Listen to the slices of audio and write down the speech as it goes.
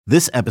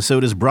This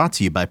episode is brought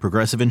to you by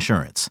Progressive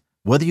Insurance.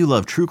 Whether you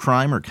love true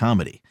crime or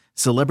comedy,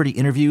 celebrity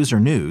interviews or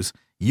news,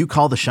 you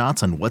call the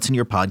shots on what's in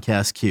your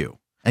podcast queue.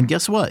 And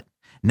guess what?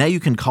 Now you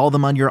can call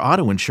them on your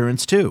auto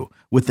insurance too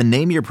with the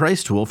Name Your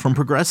Price tool from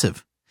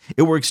Progressive.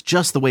 It works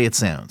just the way it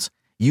sounds.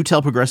 You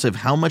tell Progressive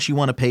how much you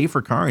want to pay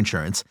for car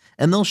insurance,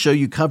 and they'll show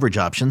you coverage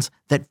options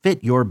that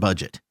fit your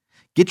budget.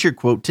 Get your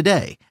quote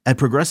today at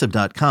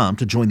Progressive.com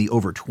to join the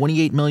over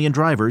 28 million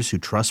drivers who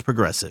trust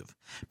Progressive.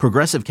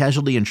 Progressive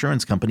Casualty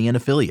Insurance Company and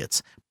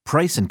Affiliates.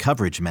 Price and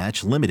coverage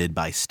match limited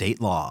by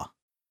state law.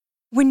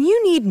 When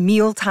you need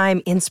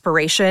mealtime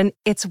inspiration,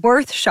 it's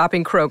worth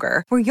shopping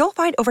Kroger, where you'll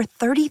find over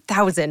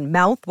 30,000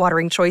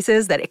 mouth-watering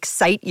choices that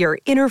excite your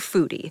inner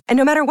foodie. And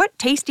no matter what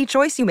tasty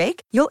choice you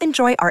make, you'll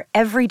enjoy our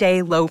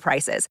everyday low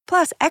prices,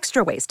 plus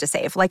extra ways to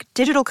save, like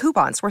digital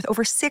coupons worth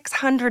over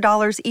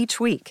 $600 each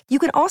week. You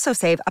can also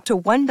save up to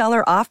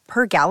 $1 off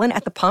per gallon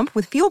at the pump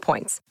with fuel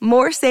points.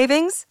 More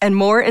savings and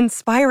more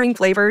inspiring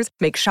flavors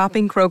make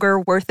shopping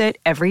Kroger worth it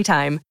every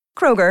time.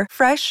 Kroger,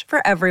 fresh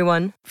for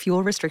everyone.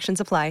 Fuel restrictions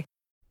apply.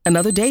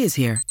 Another day is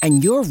here,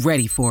 and you're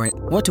ready for it.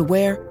 What to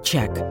wear?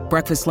 Check.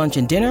 Breakfast, lunch,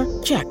 and dinner?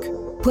 Check.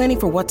 Planning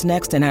for what's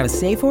next and how to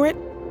save for it?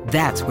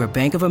 That's where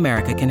Bank of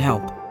America can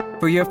help.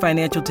 For your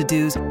financial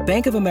to-dos,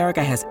 Bank of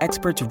America has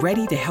experts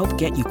ready to help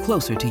get you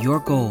closer to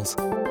your goals.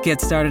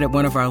 Get started at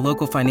one of our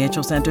local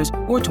financial centers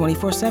or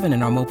 24/7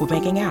 in our mobile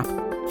banking app.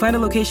 Find a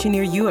location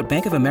near you at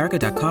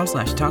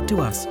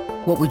bankofamerica.com/talktous.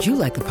 What would you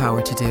like the power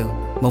to do?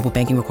 Mobile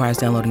banking requires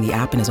downloading the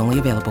app and is only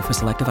available for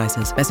select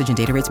devices. Message and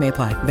data rates may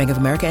apply. Bank of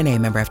America N.A.,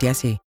 member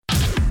FDIC.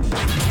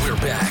 We're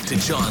back to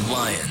John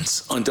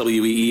Lyons on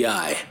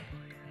WEEI.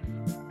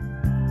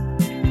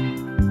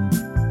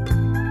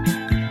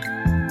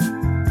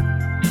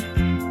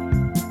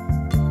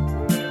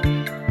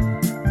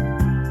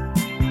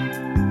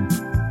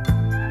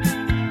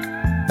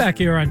 Back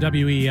here on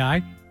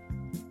WEEI.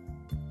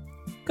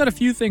 Got a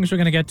few things we're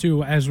going to get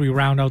to as we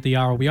round out the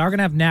hour. We are going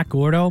to have Nat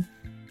Gordo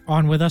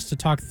on with us to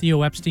talk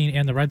Theo Epstein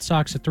and the Red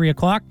Sox at 3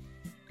 o'clock.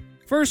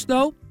 First,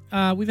 though,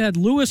 we've had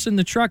Lewis in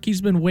the truck.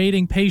 He's been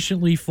waiting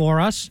patiently for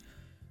us.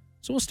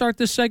 So we'll start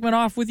this segment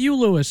off with you,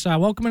 Lewis.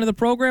 Welcome into the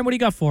program. What do you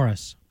got for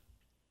us?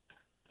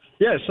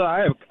 Yes,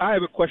 I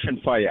have a question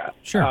for you.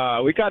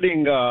 Sure.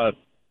 Regarding the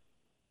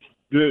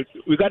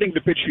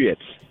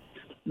Patriots.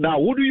 Now,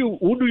 who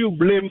do you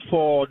blame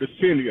for the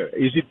failure?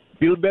 Is it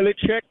Bill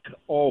Belichick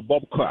or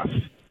Bob Kraft?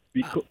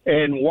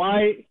 And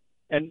why?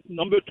 And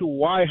number two,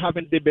 why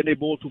haven't they been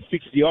able to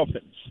fix the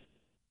offense?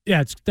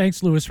 Yeah,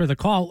 thanks, Lewis, for the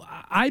call.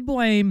 I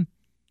blame,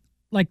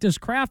 does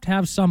Kraft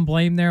have some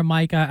blame there,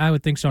 Mike? I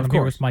would think so. I'm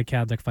here with Mike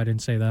Kadlick if I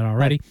didn't say that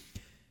already.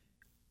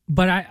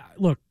 But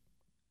look,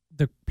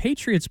 the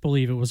Patriots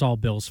believe it was all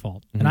Bill's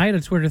fault. Mm-hmm. And I had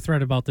a Twitter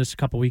thread about this a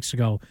couple weeks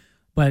ago.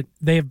 But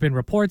there have been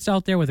reports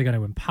out there where they're going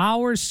to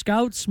empower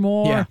scouts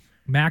more. Yeah.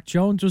 Mac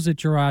Jones was at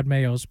Gerard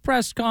Mayo's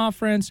press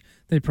conference.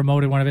 They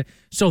promoted one of it.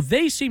 So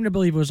they seem to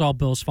believe it was all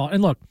Bill's fault.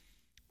 And look,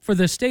 for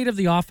the state of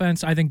the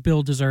offense, I think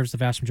Bill deserves the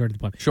vast majority of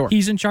the blame. Sure.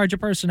 He's in charge of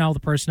personnel. The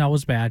personnel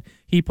was bad.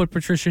 He put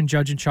Patricia and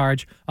Judge in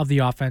charge of the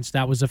offense.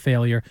 That was a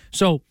failure.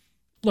 So,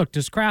 look,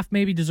 does Kraft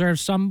maybe deserve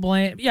some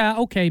blame? Yeah,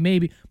 okay,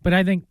 maybe. But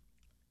I think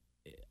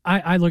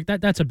I look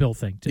that's a Bill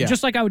thing. Yeah.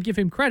 Just like I would give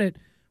him credit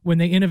when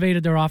they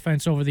innovated their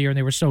offense over the year and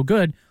they were so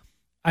good,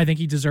 I think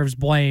he deserves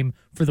blame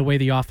for the way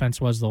the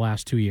offense was the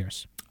last 2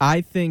 years.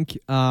 I think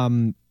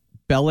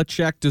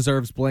Belichick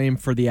deserves blame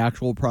for the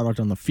actual product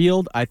on the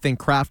field. I think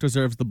Kraft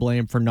deserves the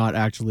blame for not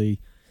actually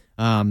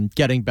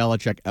getting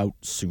Belichick out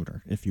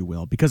sooner, if you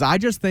will. Because I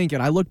just think,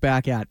 and I look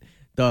back at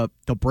the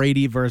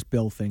Brady versus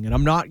Bill thing, and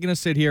I'm not going to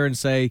sit here and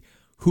say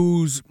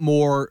who's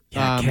more...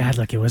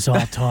 Kadlick, it was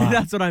all Tom.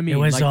 That's what I mean. It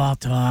was all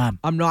Tom.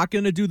 I'm not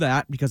going to do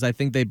that because I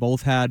think they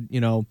both had,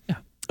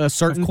 a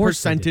certain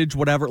percentage,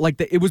 whatever.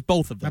 It was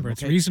both of them. Remember,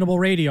 it's reasonable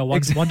radio,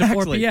 1 to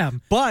 4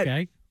 p.m.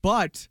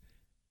 But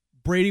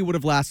Brady would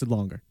have lasted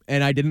longer,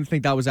 and I didn't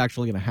think that was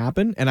actually going to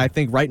happen. And I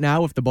think right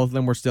now, if the both of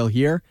them were still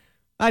here,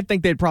 I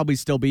think they'd probably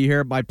still be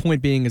here. My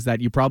point being is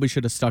that you probably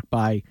should have stuck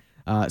by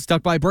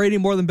Brady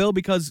more than Bill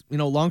because,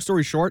 long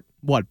story short,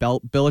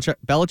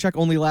 Belichick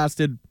only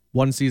lasted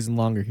one season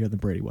longer here than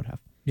Brady would have.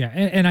 Yeah,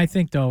 and I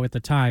think, though, at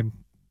the time,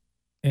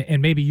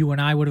 and maybe you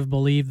and I would have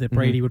believed that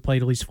Brady would play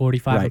at least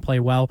 45 and play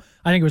well.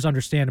 I think it was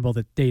understandable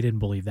that they didn't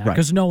believe that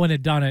because no one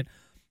had done it.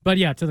 But,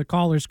 yeah, to the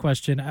caller's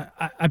question,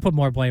 I put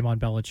more blame on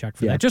Belichick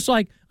for that. Just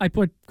like I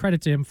put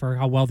credit to him for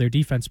how well their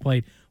defense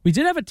played. We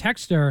did have a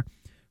texter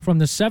from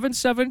the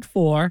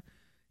 774,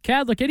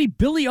 Kadlick, any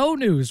Billy O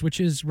news, which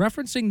is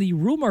referencing the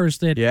rumors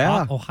that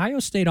Ohio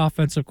State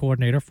offensive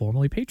coordinator,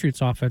 formerly Patriots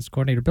offensive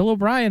coordinator, Bill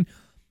O'Brien,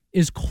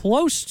 is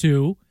close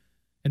to,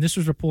 and this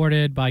was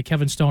reported by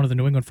Kevin Stone of the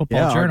New England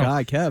Football Journal.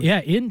 Our guy, Kev. Yeah,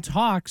 in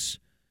talks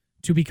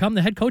to become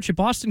the head coach at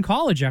Boston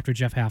College after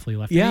Jeff Halfley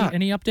left. Yeah.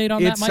 Any update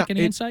on that, Mike?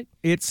 Any insight?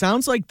 It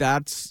sounds like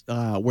that's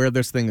where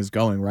this thing is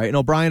going, right? And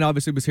O'Brien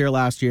obviously was here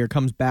last year,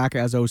 comes back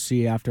as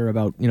OC after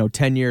about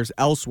 10 years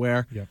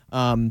elsewhere.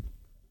 Yep.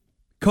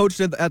 Coached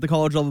at the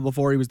college level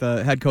before. He was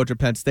the head coach at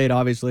Penn State,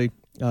 obviously.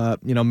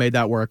 made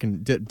that work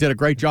and did a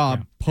great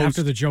job.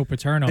 After the Joe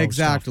Paterno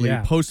exactly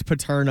stuff, post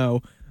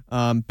Paterno,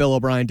 Bill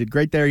O'Brien did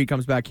great there. He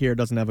comes back here,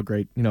 doesn't have a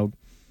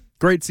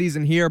great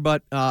season here,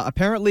 but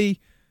apparently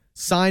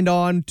signed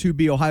on to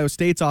be Ohio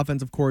State's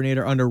offensive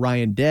coordinator under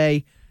Ryan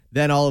Day.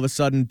 Then all of a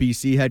sudden,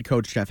 BC head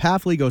coach Jeff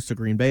Hafley goes to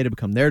Green Bay to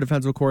become their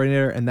defensive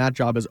coordinator, and that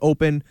job is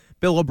open.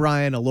 Bill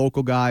O'Brien, a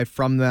local guy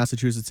from the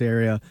Massachusetts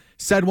area,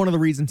 said one of the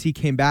reasons he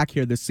came back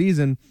here this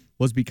season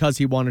was because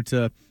he wanted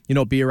to,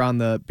 be around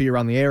the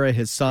area.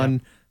 His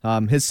son,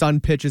 his son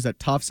pitches at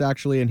Tufts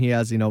actually, and he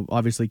has,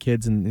 obviously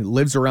kids and he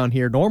lives around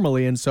here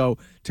normally, and so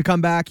to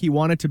come back, he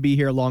wanted to be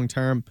here long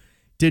term.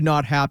 Did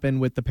not happen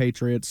with the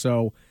Patriots,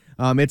 so.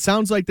 It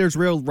sounds like there's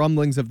real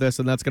rumblings of this,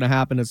 and that's going to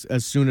happen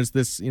as soon as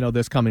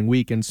this coming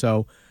week. And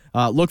so,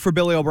 look for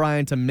Billy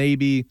O'Brien to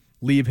maybe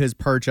leave his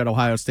perch at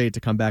Ohio State to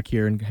come back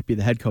here and be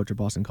the head coach of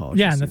Boston College.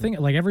 Yeah, and the thing,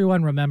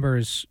 everyone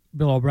remembers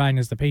Bill O'Brien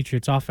as the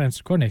Patriots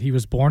offensive coordinator. He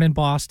was born in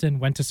Boston,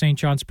 went to St.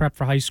 John's Prep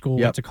for high school,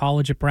 went to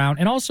college at Brown,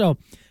 and also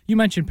you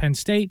mentioned Penn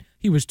State.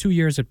 He was 2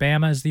 years at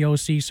Bama as the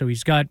OC, so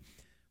he's got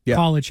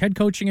college head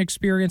coaching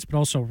experience, but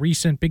also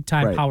recent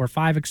big-time Power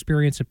 5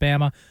 experience at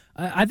Bama.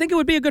 I think it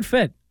would be a good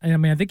fit. I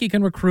mean, I think he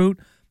can recruit,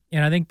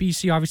 and I think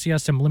BC obviously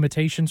has some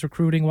limitations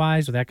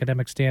recruiting-wise with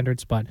academic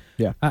standards, but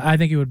I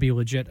think it would be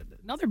legit.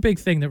 Another big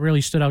thing that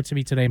really stood out to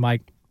me today,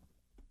 Mike,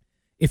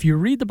 if you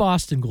read the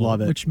Boston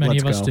Globe, which many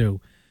of us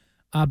do,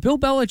 Bill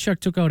Belichick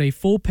took out a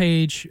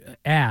full-page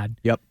ad,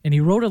 and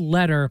he wrote a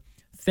letter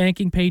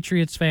thanking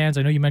Patriots fans.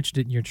 I know you mentioned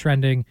it in your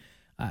trending.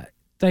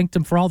 Thanked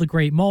them for all the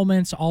great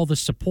moments, all the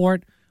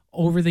support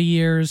over the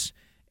years,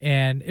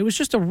 and it was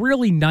just a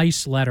really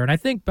nice letter. And I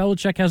think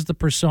Belichick has the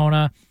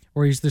persona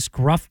where he's this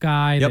gruff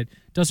guy that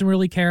doesn't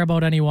really care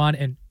about anyone,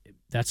 and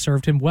that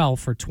served him well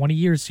for 20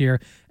 years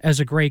here as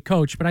a great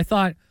coach. But I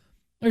thought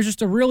it was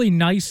just a really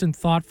nice and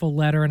thoughtful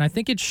letter, and I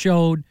think it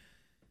showed,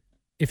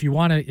 if you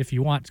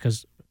want,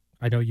 because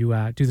I know you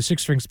do the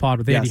Six Strings pod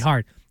with Andy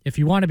Hart, if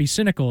you want to be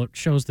cynical, it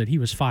shows that he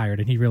was fired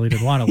and he really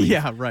didn't want to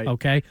leave.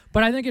 Okay?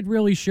 But I think it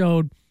really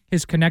showed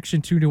his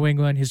connection to New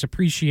England, his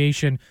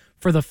appreciation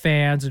for the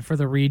fans and for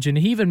the region.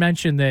 He even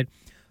mentioned that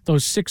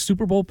those 6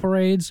 Super Bowl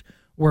parades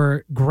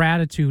were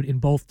gratitude in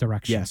both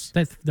directions.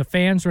 That the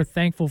fans were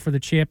thankful for the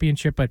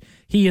championship, but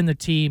he and the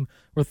team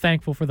were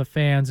thankful for the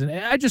fans. And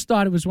I just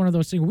thought it was one of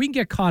those things we can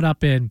get caught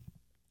up in,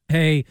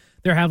 hey,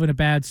 they're having a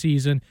bad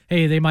season.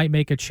 Hey, they might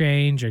make a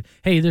change. And,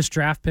 hey, this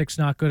draft pick's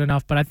not good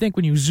enough. But I think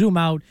when you zoom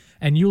out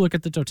and you look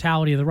at the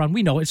totality of the run,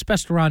 we know it's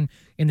best run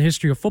in the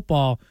history of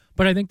football.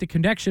 But I think the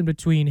connection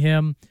between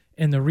him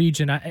and the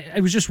region,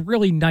 it was just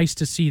really nice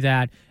to see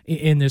that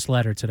in this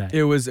letter today.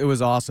 It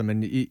was awesome.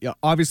 And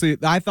obviously,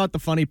 I thought the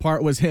funny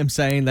part was him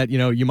saying that,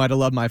 you might have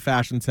loved my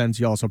fashion sense.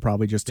 You also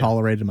probably just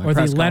tolerated my press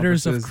conferences. Or the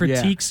letters of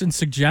critiques and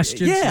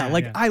suggestions.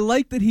 I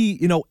like that he,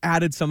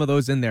 added some of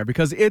those in there,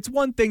 because it's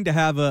one thing to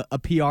have a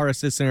PR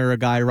assistant or a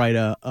guy write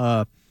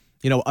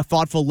a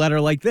thoughtful letter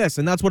like this,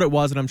 and that's what it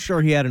was, and I'm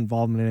sure he had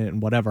involvement in it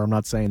and whatever. I'm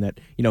not saying that,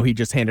 he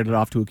just handed it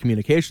off to a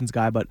communications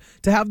guy, but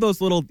to have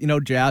those little,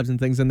 jabs and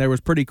things in there was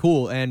pretty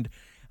cool, and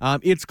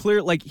it's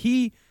clear,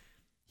 he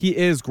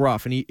is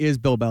gruff, and he is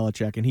Bill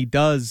Belichick, and he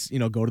does,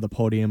 go to the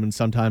podium and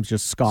sometimes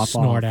just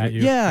snort at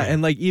you. Yeah,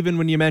 and, even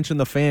when you mention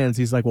the fans,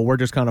 he's like, well, we're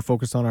just kind of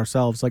focused on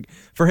ourselves.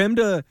 For him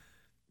to,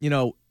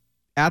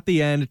 at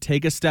the end,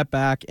 take a step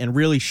back and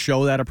really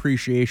show that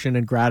appreciation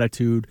and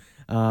gratitude,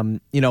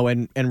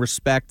 and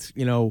respect,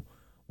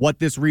 what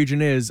this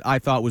region is, I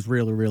thought was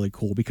really, really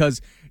cool,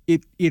 because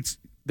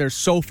they're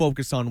so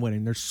focused on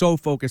winning. They're so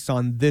focused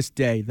on this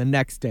day, the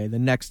next day, the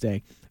next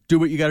day. Do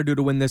what you got to do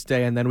to win this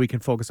day, and then we can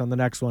focus on the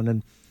next one.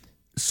 And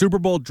Super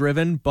Bowl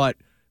driven, but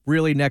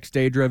really next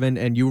day driven,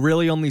 and you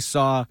really only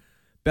saw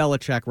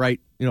Belichick,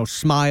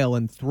 smile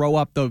and throw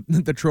up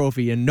the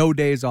trophy and no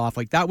days off.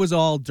 That was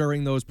all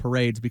during those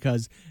parades,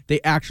 because they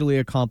actually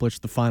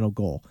accomplished the final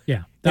goal.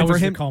 Yeah, that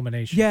was the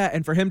culmination. Yeah,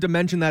 and for him to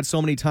mention that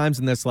so many times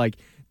in this,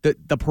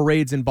 the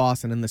parades in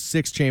Boston and the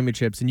 6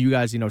 championships and you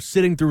guys,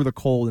 sitting through the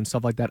cold and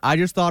stuff like that, I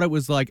just thought it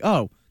was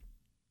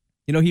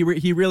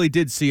he really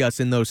did see us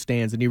in those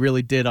stands, and he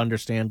really did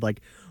understand,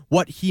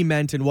 what he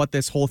meant and what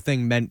this whole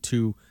thing meant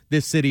to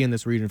this city and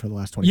this region for the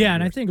last 20 years. Yeah,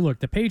 and I think, look,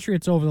 the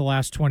Patriots over the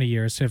last 20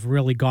 years have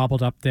really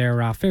gobbled up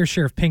their fair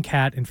share of pink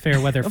hat and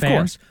fair weather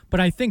fans. Course. But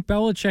I think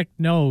Belichick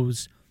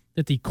knows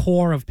that the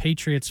core of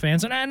Patriots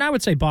fans, and I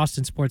would say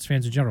Boston sports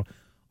fans in general,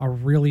 are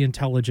really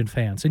intelligent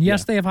fans. And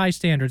yes, they have high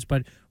standards,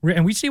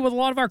 and we see with a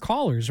lot of our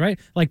callers, right?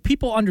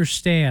 People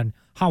understand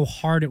how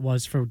hard it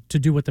was to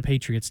do what the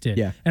Patriots did.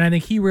 Yeah. And I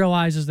think he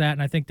realizes that,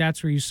 and I think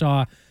that's where you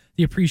saw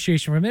the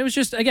appreciation from him. It was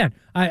just, again,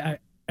 I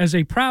as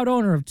a proud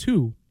owner of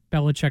 2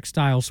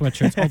 Belichick-style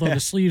sweatshirts, although the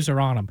sleeves are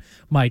on them,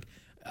 Mike,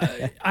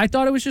 I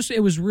thought it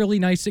was really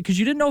nice, because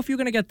you didn't know if you were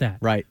going to get that.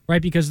 Right.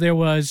 Right, because there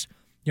was,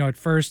 at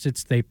first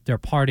they're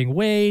parting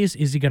ways.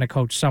 Is he going to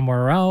coach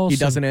somewhere else? He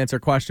doesn't answer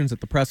questions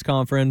at the press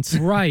conference.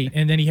 Right,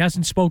 and then he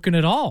hasn't spoken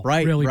at all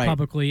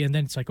publicly. And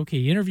then it's okay,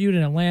 he interviewed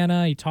in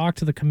Atlanta, he talked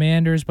to the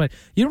Commanders, but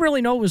you don't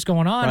really know what was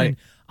going on. Right. And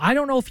I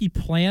don't know if he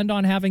planned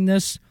on having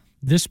this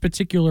this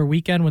particular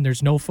weekend when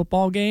there's no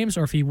football games,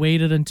 or if he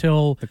waited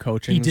until the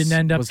coaching he didn't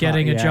end up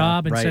getting a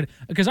job and right. said,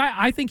 because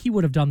I think he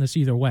would have done this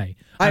either way.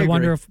 I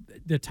wonder if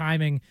the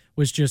timing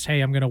was just, hey,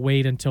 I'm going to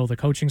wait until the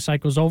coaching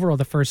cycle's over or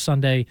the first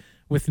Sunday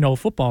with no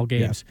football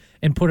games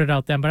and put it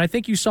out then. But I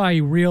think you saw a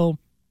real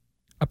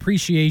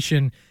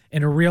appreciation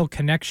and a real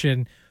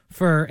connection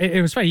for it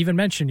was funny. He even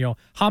mentioned,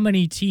 how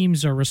many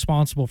teams are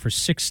responsible for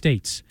 6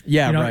 states.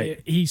 Yeah,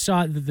 right. He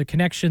saw the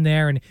connection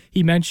there, and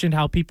he mentioned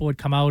how people would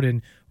come out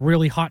in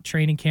really hot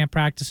training camp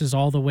practices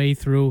all the way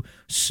through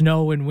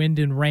snow and wind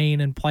and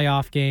rain and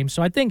playoff games.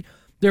 So I think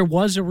there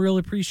was a real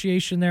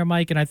appreciation there,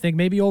 Mike, and I think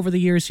maybe over the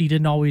years he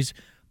didn't always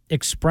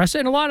express it,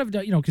 and a lot of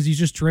because he's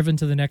just driven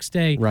to the next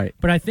day. Right.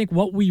 But I think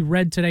what we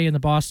read today in the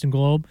Boston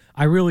Globe,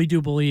 I really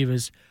do believe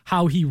is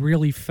how he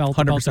really felt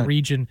 100%. About the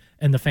region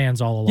and the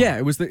fans all along. Yeah,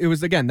 it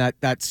was again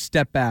that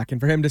step back, and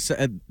for him to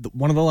say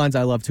one of the lines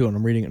I love too, and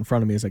I'm reading it in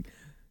front of me, is like,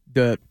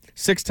 the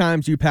 6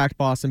 times you packed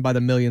Boston by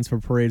the millions for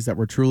parades that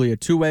were truly a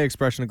two-way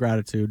expression of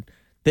gratitude.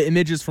 The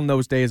images from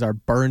those days are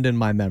burned in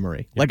my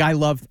memory. Yep. Like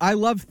I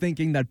love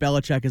thinking that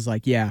Belichick is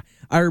like, yeah,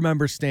 I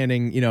remember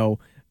standing,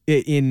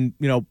 in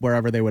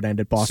wherever they would end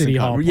at Boston City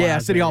Hall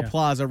Plaza, City Hall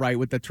Plaza, right,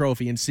 with the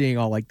trophy, and seeing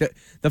all like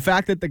the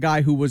fact that the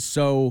guy who was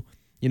so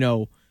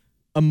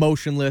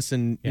emotionless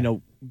and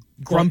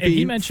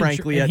grumpy,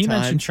 frankly, at times. He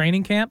mentioned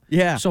training camp.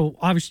 Yeah. So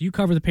obviously you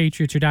cover the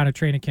Patriots. You're down at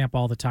training camp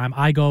all the time.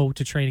 I go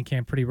to training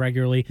camp pretty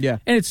regularly. Yeah.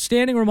 And it's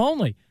standing room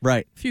only.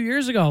 Right. A few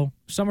years ago,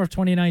 summer of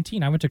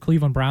 2019, I went to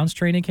Cleveland Browns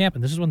training camp,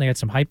 and this is when they had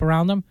some hype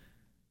around them.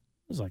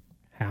 It was like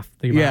half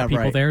the amount of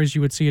people there as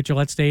you would see at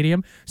Gillette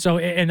Stadium. So,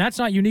 and that's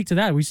not unique to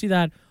that. We see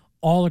that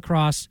all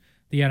across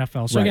the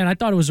NFL. So again, I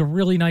thought it was a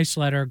really nice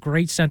letter,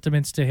 great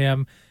sentiments to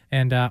him,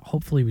 and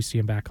hopefully we see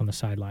him back on the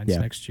sidelines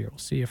next year. We'll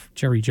see if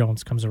Jerry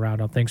Jones comes around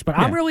on things. But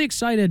I'm really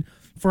excited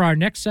for our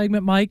next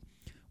segment, Mike.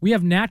 We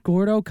have Nat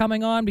Gordo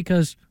coming on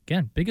because,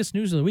 again, biggest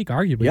news of the week,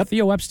 arguably. Yep.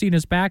 Theo Epstein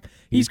is back.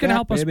 He's going to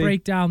help us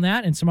break down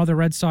that and some other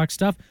Red Sox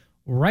stuff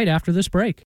right after this break.